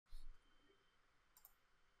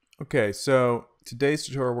Okay, so today's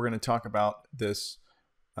tutorial we're going to talk about this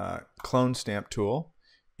clone stamp tool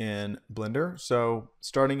in Blender. So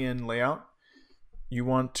starting in layout, you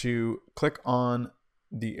want to click on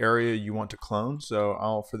the area you want to clone.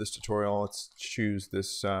 So for this tutorial, let's choose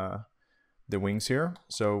this the wings here.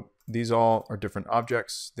 So these all are different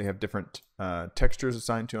objects. They have different textures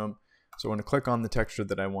assigned to them. So I want to click on the texture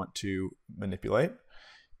that I want to manipulate.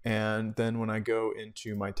 And then when I go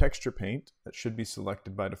into my texture paint, that should be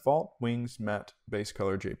selected by default, wings, matte, base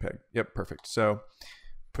color, JPEG. Yep, perfect. So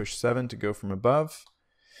push 7 to go from above.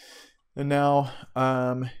 And now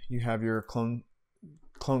you have your clone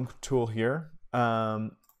tool here.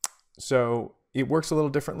 So it works a little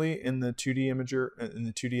differently in the 2D imager, in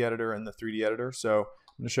the 2D editor and the 3D editor. So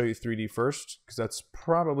I'm going to show you 3D first, because that's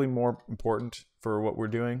probably more important for what we're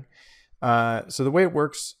doing. So the way it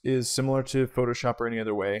works is similar to Photoshop or any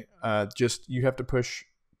other way. Just you have to push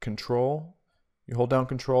Control. You hold down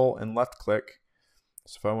Control and left click.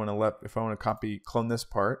 So if I want to clone this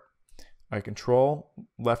part, I Control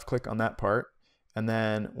left click on that part, and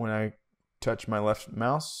then when I touch my left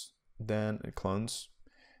mouse, then it clones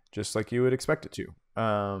just like you would expect it to.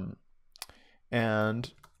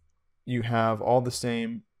 And you have all the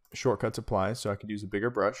same shortcuts apply. So I could use a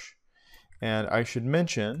bigger brush, and I should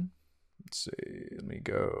mention. Let's see, let me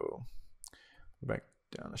go back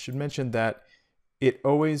down. I should mention that it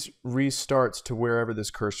always restarts to wherever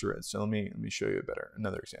this cursor is. So let me show you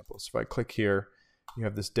another example. So if I click here, you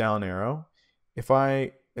have this down arrow.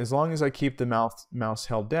 As long as I keep the mouse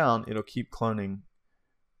held down, it'll keep cloning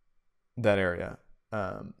that area.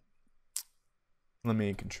 Let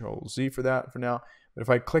me Control Z for that for now. But if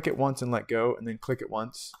I click it once and let go, and then click it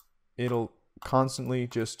once, it'll constantly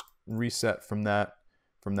just reset from that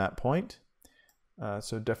point.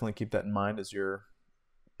 So definitely keep that in mind as you're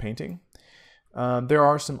painting. There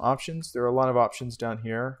are some options. There are a lot of options down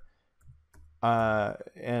here.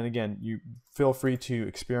 And again, you feel free to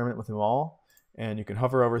experiment with them all, and you can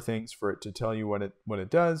hover over things for it to tell you what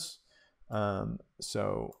it does.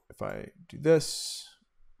 So if I do this,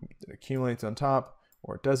 it accumulates on top,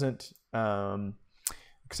 or it doesn't,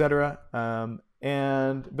 etc.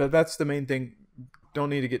 But that's the main thing. Don't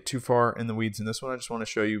need to get too far in the weeds in this one. I just want to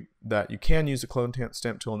show you that you can use the clone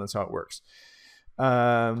stamp tool, and that's how it works.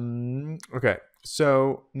 Okay,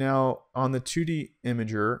 so now on the 2D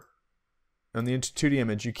imager, on the 2D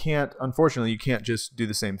image, unfortunately, you can't just do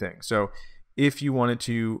the same thing. So if you wanted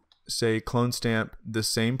to, say, clone stamp the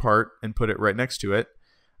same part and put it right next to it,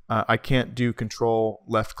 I can't do Control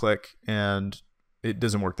left click, and it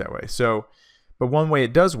doesn't work that way. So, but one way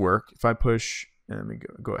it does work, if I push, let me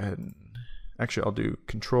go ahead and actually, I'll do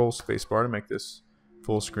Control spacebar to make this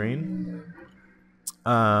full screen.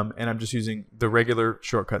 And I'm just using the regular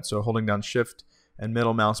shortcut, so holding down Shift and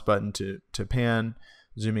middle mouse button to pan,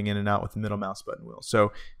 zooming in and out with the middle mouse button wheel.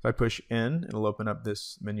 So if I push in, it'll open up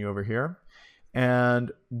this menu over here.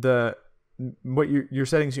 And what your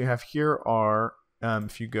settings you have here are,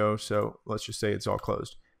 if you go, so let's just say it's all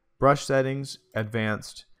closed. Brush settings,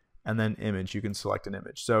 advanced, and then image. You can select an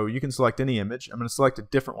image. So you can select any image. I'm going to select a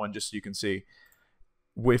different one just so you can see.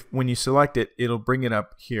 When you select it, it'll bring it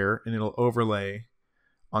up here, and it'll overlay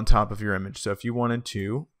on top of your image. So if you wanted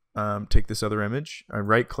to take this other image, I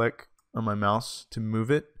right click on my mouse to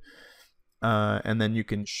move it, and then you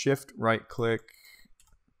can shift right click.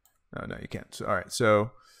 No, you can't. So, all right,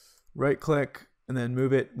 so right click and then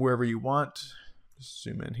move it wherever you want. Just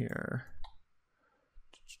zoom in here.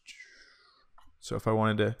 So if I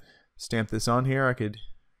wanted to stamp this on here, I could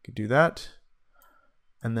do that.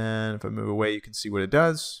 And then if I move away, you can see what it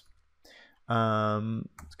does.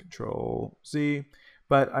 Let's Control Z.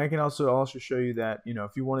 But I can also show you that,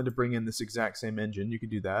 if you wanted to bring in this exact same engine, you could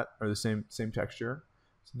do that, or the same texture.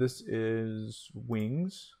 So this is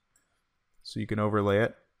wings. So you can overlay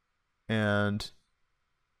it, and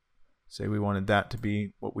say we wanted that to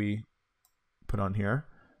be what we put on here.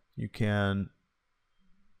 You can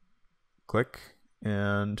click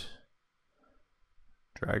and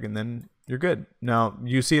drag, and then you're good. Now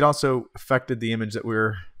you see it also affected the image that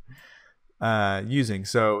we're using,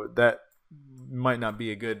 so that might not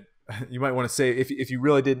be a good. You might want to save, if you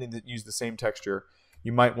really did need to use the same texture,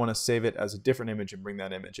 you might want to save it as a different image and bring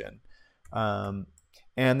that image in.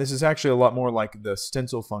 And this is actually a lot more like the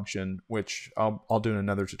stencil function, which I'll do in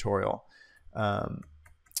another tutorial. Yeah,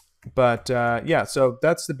 so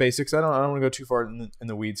that's the basics. I don't want to go too far in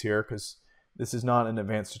the weeds here, because this is not an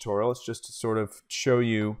advanced tutorial. It's just to sort of show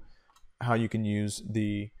you how you can use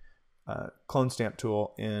the clone stamp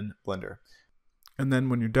tool in Blender. And then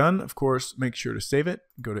when you're done, of course, make sure to save it.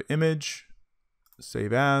 Go to Image,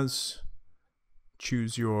 Save As,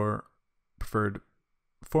 choose your preferred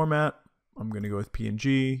format. I'm going to go with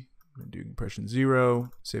PNG. I'm going to do compression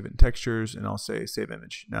 0, save it in textures, and I'll say save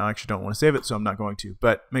image. Now I actually don't want to save it, so I'm not going to,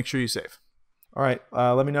 but make sure you save. All right,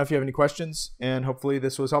 let me know if you have any questions, and hopefully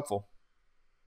this was helpful.